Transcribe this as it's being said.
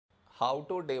How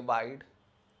to divide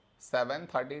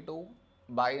 732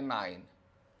 by 9?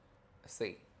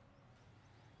 See,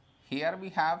 here we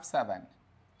have 7,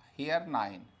 here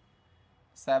 9.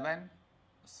 7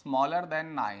 smaller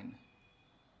than 9.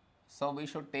 So we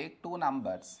should take two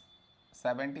numbers,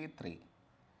 73.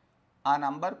 A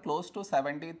number close to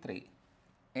 73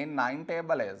 in 9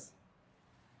 table is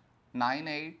 9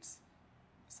 8s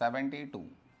 72.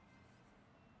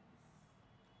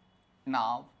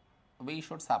 Now we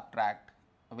should subtract,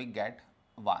 we get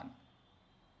 1.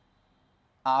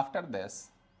 After this,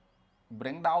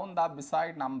 bring down the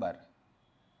beside number.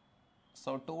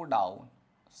 So 2 down,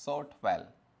 so 12.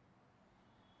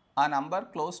 A number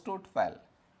close to 12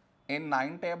 in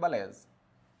 9 table is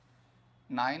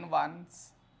 9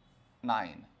 ones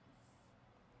 9.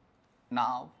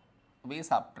 Now we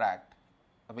subtract,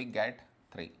 we get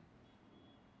 3.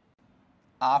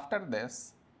 After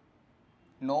this,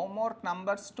 no more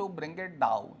numbers to bring it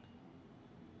down.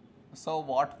 So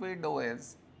what we do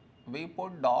is, we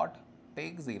put dot,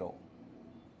 take 0.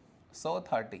 So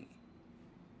 30.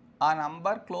 A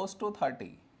number close to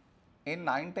 30 in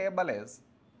 9 table is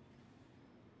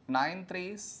 9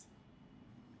 threes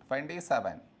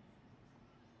 27.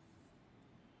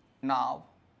 Now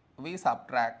we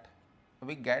subtract,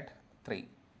 we get 3.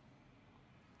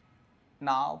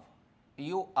 Now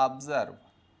you observe,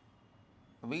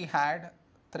 we had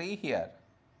 3 here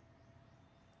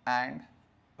and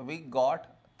we got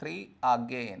 3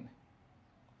 again.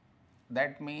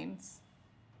 That means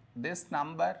this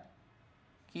number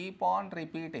keep on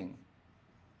repeating.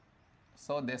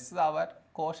 So this is our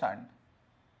quotient.